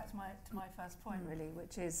 It goes back to my first point, really,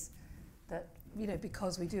 which is that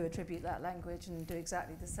because we do attribute that language and do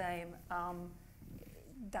exactly the same,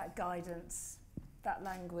 that guidance, that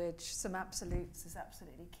language, some absolutes is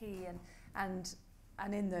absolutely key, and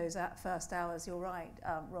in those first hours, you're right,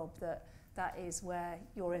 Rob, that is where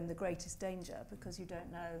you're in the greatest danger, because you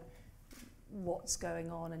don't know what's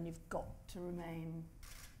going on, and you've got to remain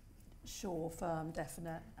sure, firm,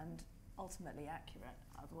 definite, and ultimately accurate.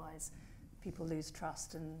 Otherwise, people lose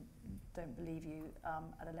trust and don't believe you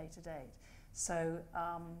at a later date. So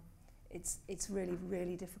it's really,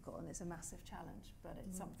 really difficult, and it's a massive challenge, but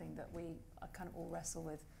it's something that we kind of all wrestle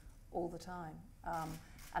with all the time.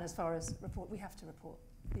 And as far as we have to report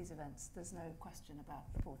these events. There's no question about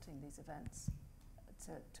reporting these events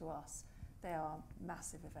to us. They are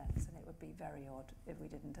massive events, and it would be very odd if we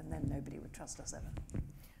didn't, and then nobody would trust us ever.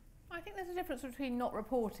 I think there's a difference between not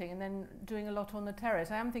reporting and then doing a lot on the terrace.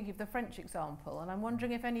 I am thinking of the French example, and I'm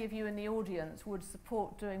wondering if any of you in the audience would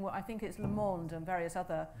support doing what I think it's Le Monde and various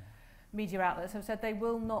other media outlets have said they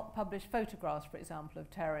will not publish photographs, for example, of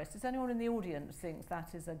terrorists. Does anyone in the audience think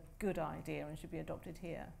that is a good idea and should be adopted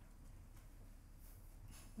here?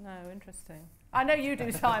 No, interesting. I know you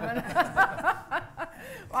do, Simon.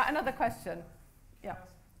 Right, another question. Yeah.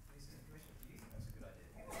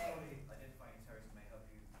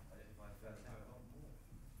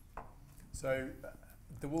 So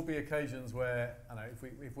there will be occasions where, I know,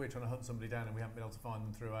 if we're trying to hunt somebody down and we haven't been able to find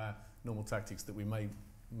them through our normal tactics, that we may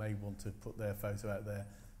want to put their photo out there.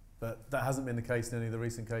 But that hasn't been the case in any of the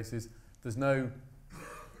recent cases. There's no,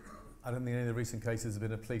 I don't think any of the recent cases have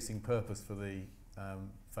been a policing purpose for the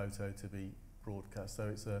photo to be broadcast. So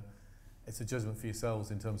it's a judgment for yourselves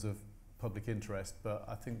in terms of public interest, but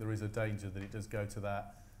I think there is a danger that it does go to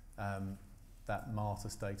that martyr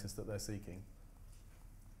status that they're seeking.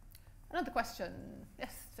 Another question.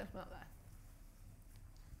 Yes, gentleman up there.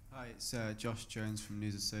 Hi, it's Josh Jones from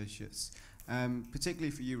News Associates.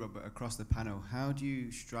 Particularly for you, Robert, across the panel, how do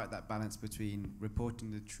you strike that balance between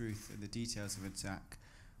reporting the truth and the details of an attack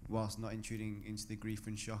whilst not intruding into the grief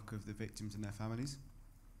and shock of the victims and their families?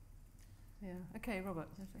 Yeah. Okay, Robert.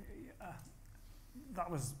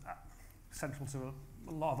 That was central to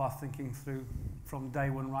a lot of our thinking through from day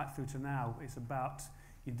one right through to now. It's about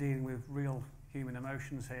you're dealing with real human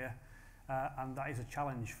emotions here, and that is a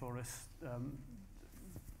challenge for us.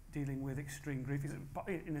 Dealing with extreme grief,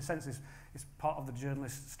 in a sense, it's part of the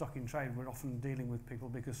journalist stock in trade. We're often dealing with people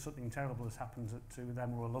because something terrible has happened to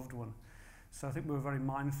them or a loved one. So I think we were very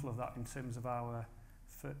mindful of that in terms of our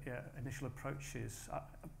initial approaches.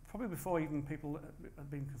 Probably before even people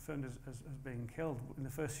had been confirmed as being killed, in the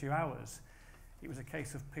first few hours, it was a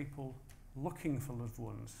case of people looking for loved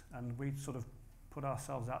ones, and we sort of put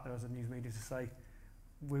ourselves out there as a news media to say,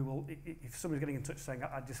 we will, if somebody's getting in touch saying,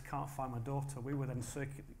 I just can't find my daughter, we will then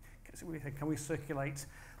can we circulate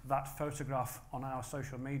that photograph on our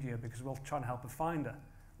social media, because we'll try and help her find her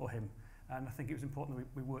or him. And I think it was important that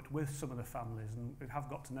we worked with some of the families, and we have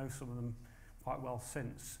got to know some of them quite well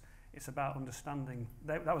since. It's about understanding.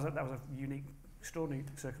 That was a unique, extraordinary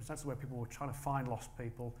circumstance where people were trying to find lost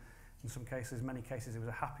people. In some cases, many cases, it was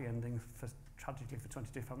a happy ending. Tragically, for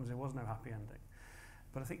 22 families, there was no happy ending.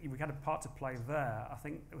 But I think we had a part to play there. I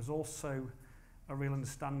think there was also a real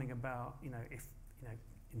understanding about,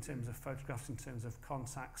 in terms of photographs, in terms of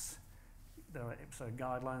contacts, there are IPSO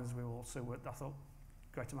guidelines. We also worked, I thought,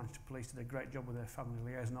 Greater Manchester Police did a great job with their family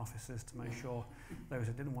liaison officers to make sure those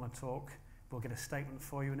who didn't want to talk will get a statement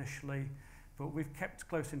for you initially. But we've kept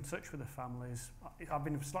close in touch with the families. I've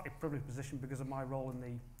been in a slightly privileged position because of my role in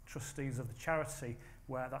the trustees of the charity,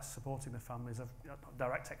 where that's supporting the families. I've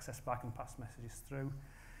direct access back and pass messages through.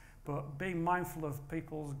 But being mindful of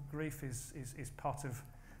people's grief is part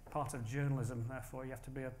of journalism. Therefore, you have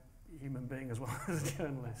to be a human being as well as a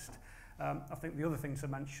journalist. I think the other thing to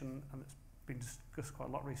mention, and it's been discussed quite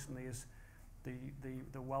a lot recently, is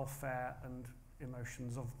the welfare and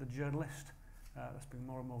emotions of the journalist. That's been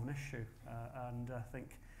more and more of an issue, and I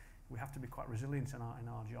think we have to be quite resilient in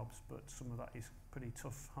our jobs, but some of that is pretty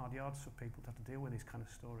tough, hard yards for people to have to deal with these kind of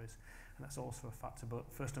stories, and that's also a factor. But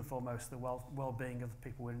first and foremost, the well-being of the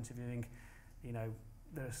people we're interviewing. There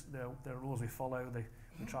are rules we follow.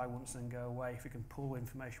 We try once and go away. If we can pull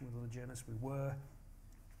information with other journalists, we were.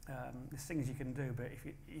 There's things you can do, but if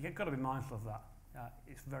you've got to be mindful of that.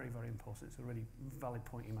 It's very, very important. It's a really valid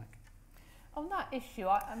point you make. On that issue,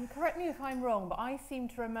 correct me if I'm wrong, but I seem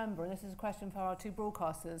to remember, and this is a question for our two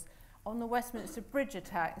broadcasters, on the Westminster Bridge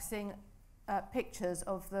attack, seeing pictures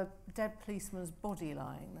of the dead policeman's body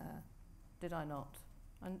lying there. Did I not?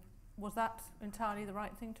 And was that entirely the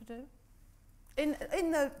right thing to do?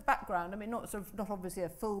 In the background, I mean, not obviously a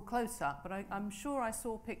full close-up, but I'm sure I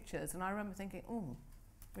saw pictures, and I remember thinking, oh,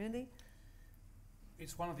 really?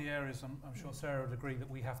 It's one of the areas, I'm sure Sarah would agree, that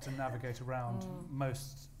we have to navigate around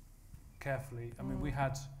most carefully. I mean, we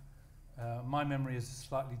had, my memory is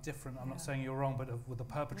slightly different. I'm not saying you're wrong, but with the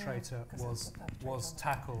perpetrator was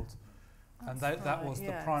tackled. And that was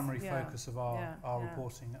the primary focus of our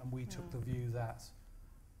reporting. And we took the view that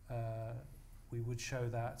we would show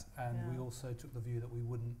that, and we also took the view that we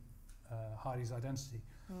wouldn't Heidi's identity.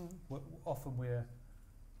 Often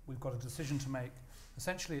we've got a decision to make.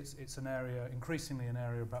 Essentially, it's an area, increasingly an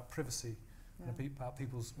area about privacy, about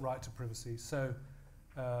people's right to privacy. So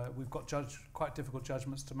we've got quite difficult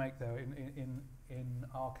judgments to make there. In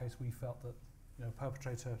our case, we felt that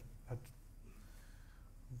perpetrator had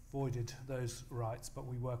voided those rights, but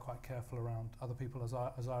we were quite careful around other people, as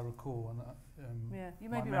I recall. And you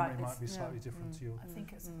may my be memory right. might be slightly different to yours. I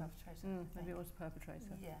think it's a perpetrator. Maybe it was a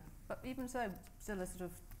perpetrator. Yeah. But even so, still a sort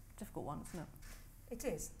of difficult one, isn't it? It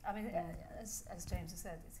is. I mean, as James has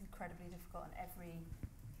said, it's incredibly difficult, and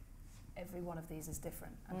every one of these is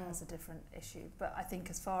different and has a different issue. But I think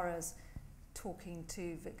as far as talking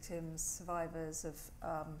to victims, survivors of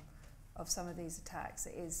some of these attacks,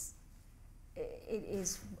 it is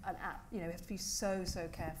an app. You have to be so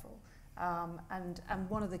careful. And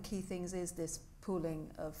one of the key things is this pooling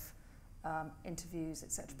of interviews,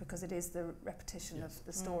 etc., because it is the repetition of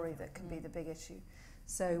the story that can be the big issue.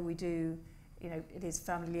 So we do. It is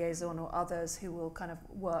family liaison or others who will kind of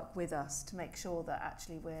work with us to make sure that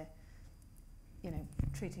actually we're,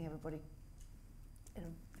 treating everybody in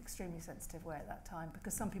an extremely sensitive way at that time,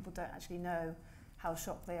 because some people don't actually know how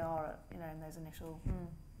shocked they are at, in those initial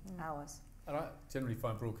hours. And I generally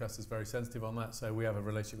find broadcasters very sensitive on that. So we have a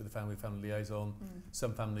relationship with the family liaison.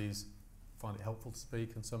 Some families find it helpful to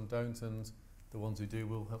speak and some don't, and the ones who do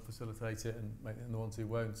will help facilitate it, and the ones who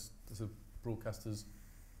won't, the broadcasters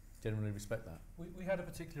generally respect that. We had a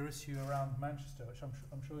particular issue around Manchester, which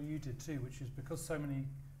I'm sure you did too, which is because so many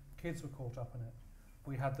kids were caught up in it.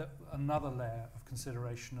 We had another layer of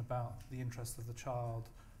consideration about the interest of the child,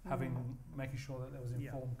 making sure that there was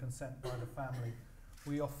informed consent by the family.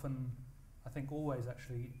 We often, I think always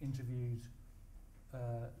actually, interviewed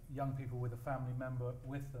young people with a family member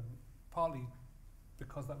with them, partly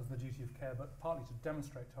because that was the duty of care, but partly to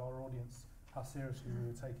demonstrate to our audience how seriously we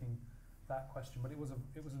were taking that question. But it was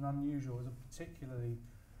an unusual, it was a particularly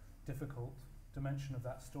difficult dimension of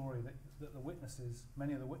that story, that the witnesses,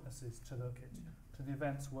 many of the witnesses to the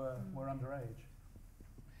events were underage.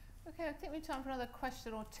 Okay, I think we have time for another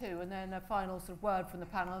question or two, and then a final sort of word from the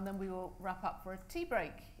panel, and then we will wrap up for a tea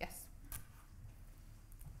break. Yes.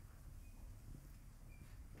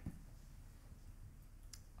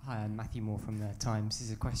 Hi, I'm Matthew Moore from the Times. This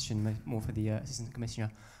is a question more for the Assistant Commissioner.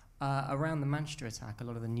 Around the Manchester attack, a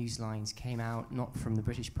lot of the news lines came out not from the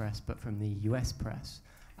British press but from the US press,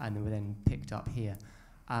 and they were then picked up here.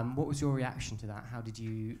 What was your reaction to that? How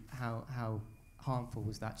harmful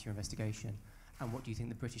was that to your investigation? And what do you think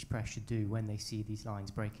the British press should do when they see these lines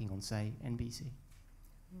breaking on, say, NBC?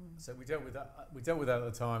 So we dealt with that. We dealt with that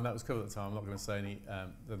at the time. That was covered at the time. I'm not going to say any. I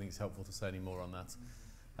don't think it's helpful to say any more on that.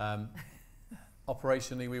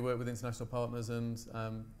 Operationally, we work with international partners, and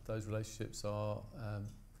those relationships are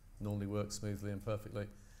normally work smoothly and perfectly.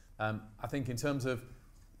 I think in terms of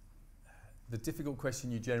the difficult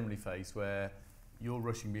question you generally face, where you're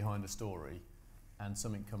rushing behind a story and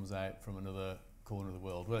something comes out from another corner of the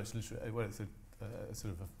world, whether it's literally, whether it's a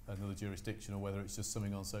sort of another jurisdiction or whether it's just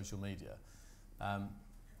something on social media, I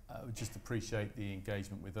would just appreciate the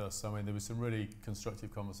engagement with us. I mean, there was some really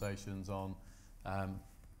constructive conversations on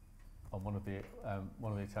one of the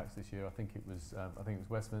attacks this year. I think it was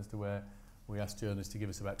Westminster, where we asked journalists to give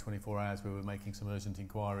us about 24 hours where we were making some urgent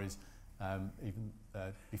inquiries, even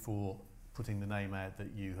before putting the name out that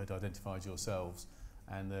you had identified yourselves,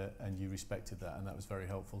 and you respected that, and that was very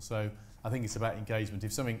helpful. So I think it's about engagement.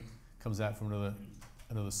 If something comes out from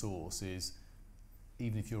another source, is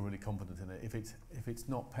even if you're really confident in it, if it's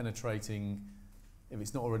not penetrating, if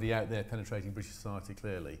it's not already out there penetrating British society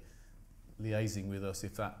clearly, liaising with us,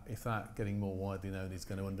 if that getting more widely known is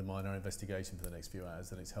going to undermine our investigation for the next few hours,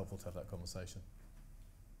 then it's helpful to have that conversation.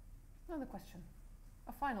 Another question.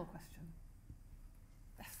 A final question.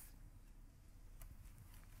 Yes.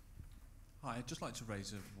 Hi, I'd just like to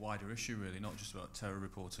raise a wider issue, really, not just about terror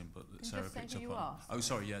reporting, but that Sarah picked up on. Oh,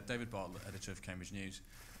 sorry, yeah, David Bartlett, editor of Cambridge News.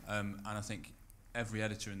 And I think every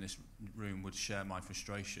editor in this room would share my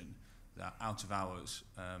frustration that out of hours,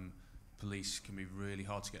 police can be really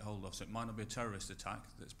hard to get hold of. So it might not be a terrorist attack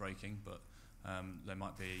that's breaking, but there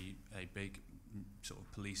might be a big sort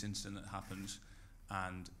of police incident that happens,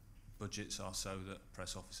 and budgets are so that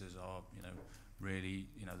press officers are, really,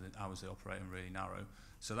 the hours they operate are really narrow.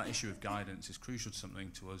 So that issue of guidance is crucial to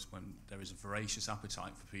something to us when there is a voracious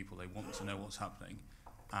appetite for people. They want to know what's happening,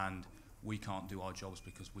 and we can't do our jobs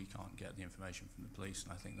because we can't get the information from the police.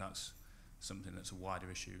 And I think that's something that's a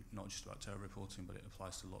wider issue, not just about terror reporting, but it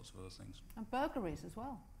applies to lots of other things. And burglaries as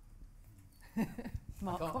well.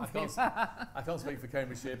 I can't speak for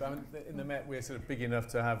Cambridgeshire, but I mean, in the Met we're sort of big enough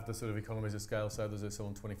to have the sort of economies of scale, so there's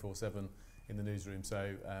someone 24/7 in the newsroom.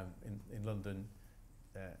 So in London,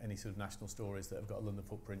 any sort of national stories that have got a London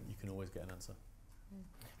footprint, you can always get an answer.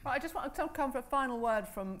 Right, I just want to come for a final word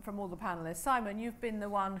from all the panellists. Simon, you've been the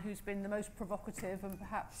one who's been the most provocative and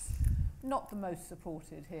perhaps not the most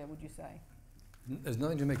supported here, would you say? There's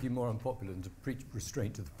nothing to make you more unpopular than to preach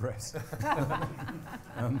restraint to the press.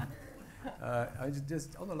 I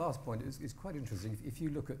just on the last point, it's quite interesting. If you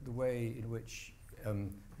look at the way in which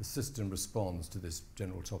the system responds to this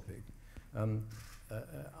general topic,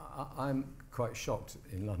 I'm quite shocked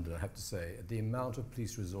in London, I have to say, at the amount of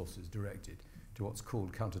police resources directed to what's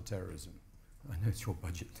called counter-terrorism. I know it's your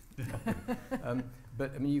budget.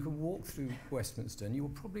 But I mean, you can walk through Westminster and you will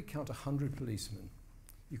probably count 100 policemen.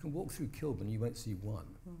 You can walk through Kilburn, you won't see one.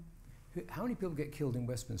 How many people get killed in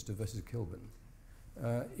Westminster versus Kilburn?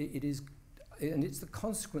 It is, and it's the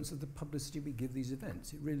consequence of the publicity we give these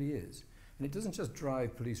events. It really is. And it doesn't just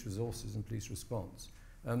drive police resources and police response.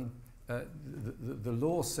 The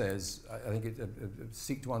law says, I think it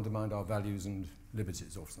seek to undermine our values and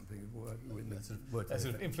liberties or something. That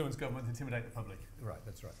sort of influence government, intimidate the public. Right,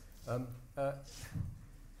 that's right.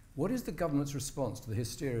 What is the government's response to the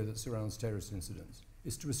hysteria that surrounds terrorist incidents?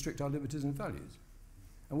 It's to restrict our liberties and values.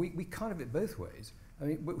 And we kind of it both ways. I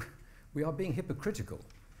mean, we are being hypocritical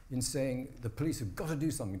in saying the police have got to do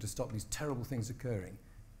something to stop these terrible things occurring.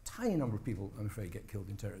 Tiny number of people, I'm afraid, get killed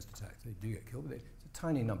in terrorist attacks. They do get killed, but it's a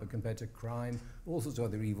tiny number compared to crime, all sorts of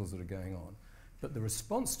other evils that are going on. But the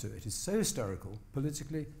response to it is so hysterical,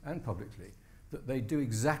 politically and publicly, that they do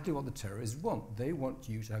exactly what the terrorists want. They want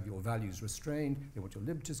you to have your values restrained, they want your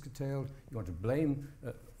liberties curtailed, you want to blame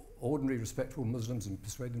ordinary, respectful Muslims and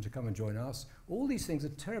persuade them to come and join us. All these things are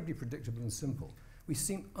terribly predictable and simple. We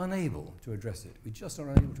seem unable to address it. We just are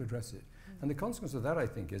unable to address it. And the consequence of that, I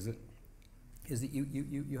think, is that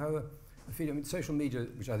you have a feeling. I mean, social media,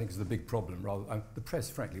 which I think is the big problem, rather the press,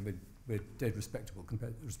 frankly, we're dead responsible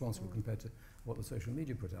compared to what the social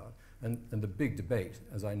media put out. And the big debate,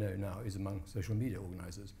 as I know now, is among social media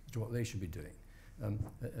organisers as to what they should be doing. And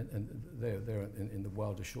they're in the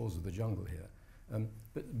wilder shores of the jungle here.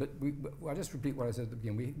 But I just repeat what I said at the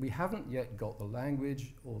beginning. We haven't yet got the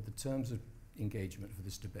language or the terms of engagement for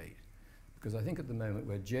this debate. Because I think at the moment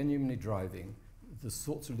we're genuinely driving the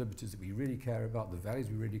sorts of liberties that we really care about, the values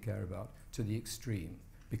we really care about, to the extreme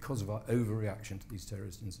because of our overreaction to these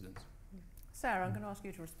terrorist incidents. Sarah, I'm going to ask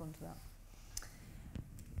you to respond to that.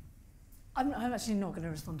 I'm actually not going to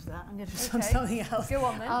respond to that. I'm going to respond to something else. Go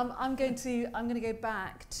on then. I'm going to go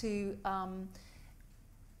back to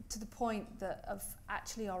the point that of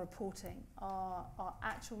actually our reporting, our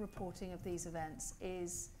actual reporting of these events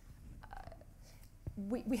is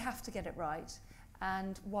we have to get it right.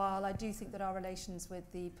 And while I do think that our relations with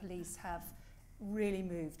the police have really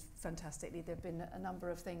moved fantastically, there have been a number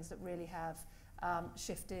of things that really have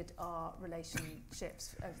shifted our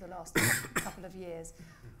relationships over the last couple of years.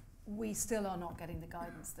 We still are not getting the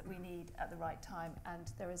guidance that we need at the right time,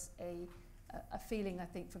 and there is a feeling, I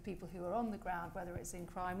think, for people who are on the ground, whether it's in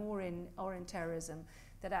crime or in terrorism,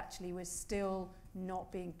 that actually we're still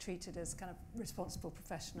not being treated as kind of responsible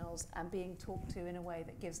professionals and being talked to in a way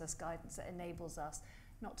that gives us guidance, that enables us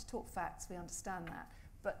not to talk facts, we understand that,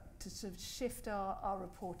 but to sort of shift our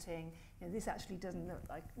reporting. You know, this actually doesn't look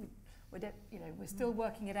like we're still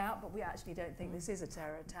working it out, but we actually don't think this is a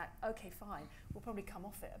terror attack. Okay, fine. We'll probably come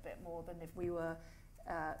off it a bit more than if we were.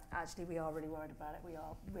 Actually, we are really worried about it. We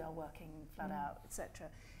are working flat out, etc.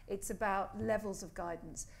 It's about levels of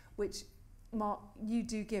guidance, which Mark, you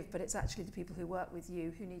do give, but it's actually the people who work with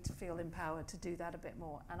you who need to feel empowered to do that a bit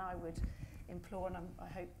more. And I would implore, and I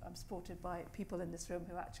hope I'm supported by people in this room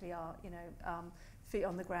who actually are, feet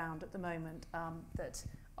on the ground at the moment, that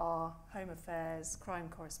are Home Affairs, crime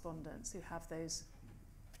correspondents who have those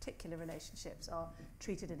particular relationships are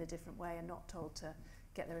treated in a different way and not told to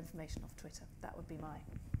get their information off Twitter. That would be my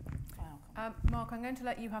final comment. Mark, I'm going to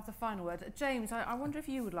let you have the final word. James, I wonder if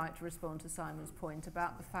you would like to respond to Simon's point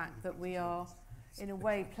about the fact that we are, in a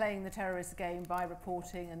way, playing the terrorist game by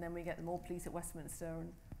reporting, and then we get more police at Westminster.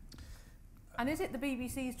 And is it the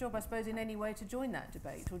BBC's job, I suppose, in any way to join that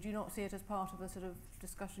debate, or do you not see it as part of the sort of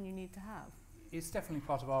discussion you need to have? It's definitely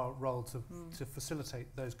part of our role to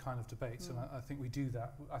facilitate those kind of debates, and I think we do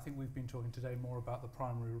that. I think we've been talking today more about the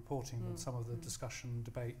primary reporting than some of the discussion,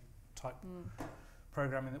 debate type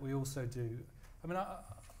programming that we also do. I mean,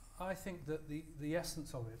 I think that the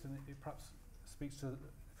essence of it, and it perhaps speaks to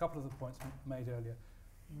a couple of the points made earlier,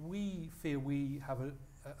 we feel we have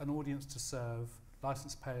an audience to serve.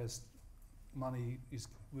 Licence payers' money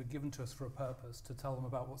we're given to us for a purpose, to tell them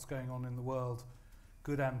about what's going on in the world,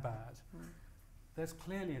 good and bad. There's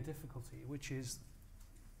clearly a difficulty, which is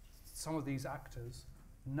some of these actors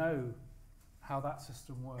know how that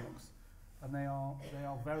system works, and they are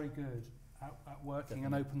very good at working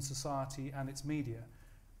an open society and its media,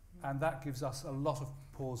 and that gives us a lot of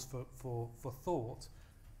pause for thought.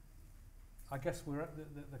 I guess we're at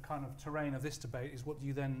the kind of terrain of this debate is what do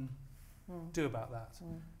you then do about that?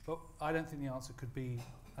 But I don't think the answer could be,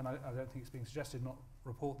 and I don't think it's being suggested, not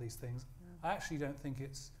report these things. I actually don't think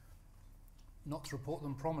it's not to report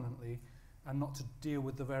them prominently and not to deal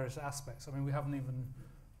with the various aspects. I mean, we haven't even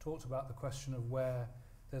talked about the question of where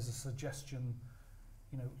there's a suggestion,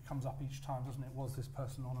 you know, it comes up each time, doesn't it? Was this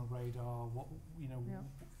person on a radar? What, you know,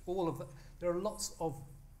 all of that. There are lots of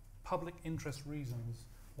public interest reasons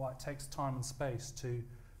why it takes time and space to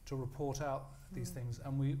report out these things,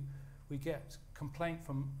 and we get complaint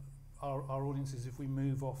from our audiences if we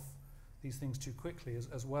move off these things too quickly,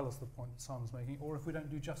 as well as the point that Simon's making, or if we don't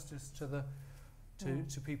do justice to the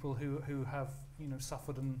to people who have, you know,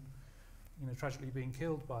 suffered and, you know, tragically being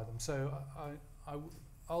killed by them. So I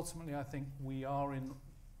ultimately I think we are in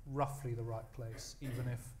roughly the right place, even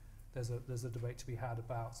if there's a debate to be had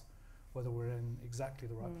about whether we're in exactly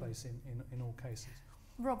the right place in all cases.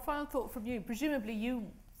 Rob, final thought from you. Presumably you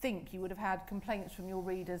think you would have had complaints from your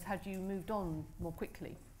readers had you moved on more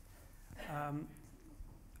quickly.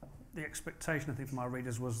 The expectation, I think, from our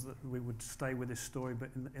readers was that we would stay with this story, but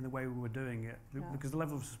in the way we were doing it. Because the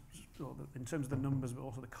level of, in terms of the numbers, but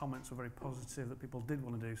also the comments were very positive, that people did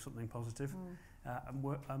want to do something positive.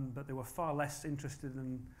 But they were far less interested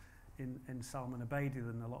in Salman Abedi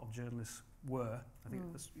than a lot of journalists were. I think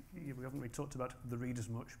we haven't really talked about the readers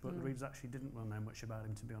much, but the readers actually didn't really know much about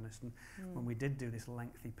him, to be honest. And when we did do this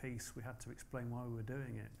lengthy piece, we had to explain why we were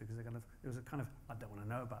doing it, because it was a kind of, I don't want to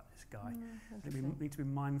know about this guy. We need to be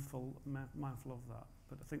mindful of that.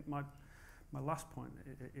 But I think my last point,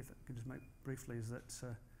 if I could just make briefly, is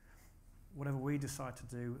that whatever we decide to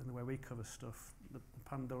do and the way we cover stuff, the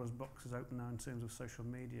Pandora's box is open now in terms of social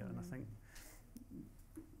media, and I think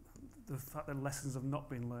the fact that lessons have not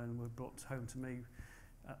been learned were brought home to me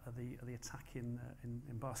at the attack in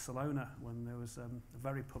Barcelona, when there was a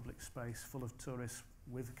very public space full of tourists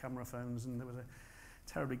with camera phones, and there was a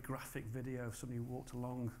terribly graphic video of somebody who walked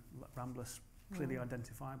along Ramblas, clearly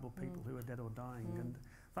identifiable people who were dead or dying, and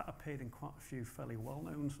that appeared in quite a few fairly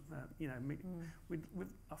well-known, you know,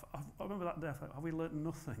 I remember that day, I thought, have we learnt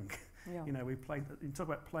nothing? You know, we played, you talk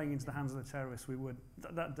about playing into the hands of the terrorists, we would,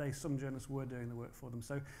 that day some journalists were doing the work for them.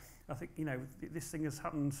 So I think, you know, this thing has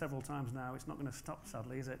happened several times now, it's not going to stop,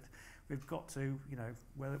 sadly, is it? We've got to, you know,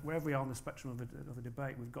 wherever we are on the spectrum of the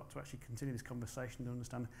debate, we've got to actually continue this conversation to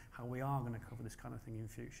understand how we are going to cover this kind of thing in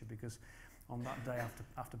future, because on that day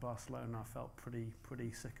after Barcelona, I felt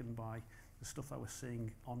pretty sickened by the stuff I was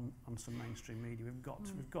seeing on some mainstream media. We've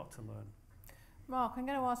got to learn. Mark, I'm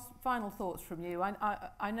going to ask final thoughts from you.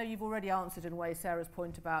 I know you've already answered in a way Sarah's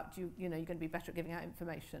point about you know, you're going to be better at giving out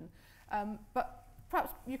information, but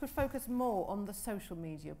perhaps you could focus more on the social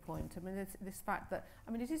media point. I mean, this fact that,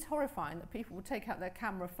 I mean, it is horrifying that people would take out their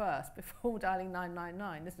camera first before dialing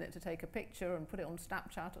 999, isn't it, to take a picture and put it on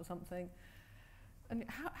Snapchat or something. And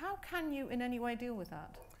how can you in any way deal with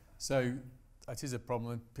that? So that is a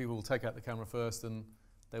problem. People will take out the camera first and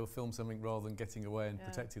they will film something rather than getting away and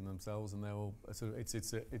protecting themselves, and they will sort of,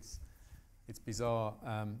 it's bizarre.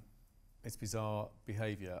 It's bizarre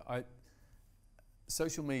behaviour.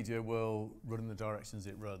 Social media will run in the directions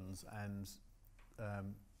it runs, and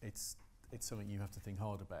it's something you have to think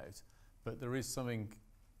hard about. But there is something.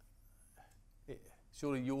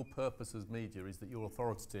 Surely your purpose as media is that you're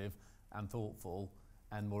authoritative and thoughtful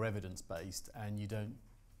and more evidence-based, and you don't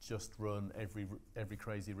just run every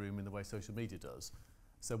crazy room in the way social media does.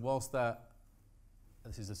 So whilst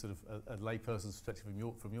this is a sort of a layperson's perspective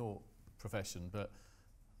from your profession, but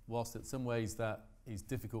whilst in some ways that is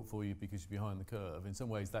difficult for you because you're behind the curve, in some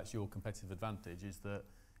ways that's your competitive advantage, is that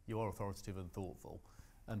you are authoritative and thoughtful.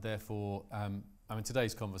 And therefore, I mean,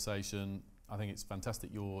 today's conversation, I think it's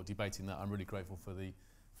fantastic you're debating that. I'm really grateful for the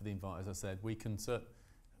invite. As I said, we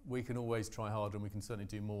can always try harder, and we can certainly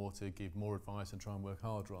do more to give more advice and try and work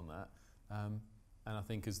harder on that. And I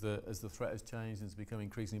think as the threat has changed and it's become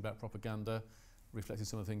increasingly about propaganda, reflecting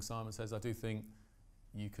some of the things Simon says, I do think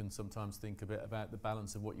you can sometimes think a bit about the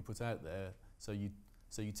balance of what you put out there. So you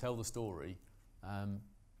tell the story,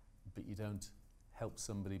 but you don't help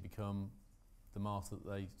somebody become the martyr that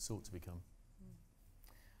they sought to become.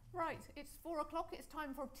 Right, it's 4 o'clock, it's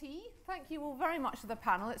time for tea. Thank you all very much to the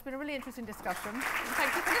panel. It's been a really interesting discussion. And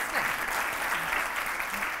thank you for listening.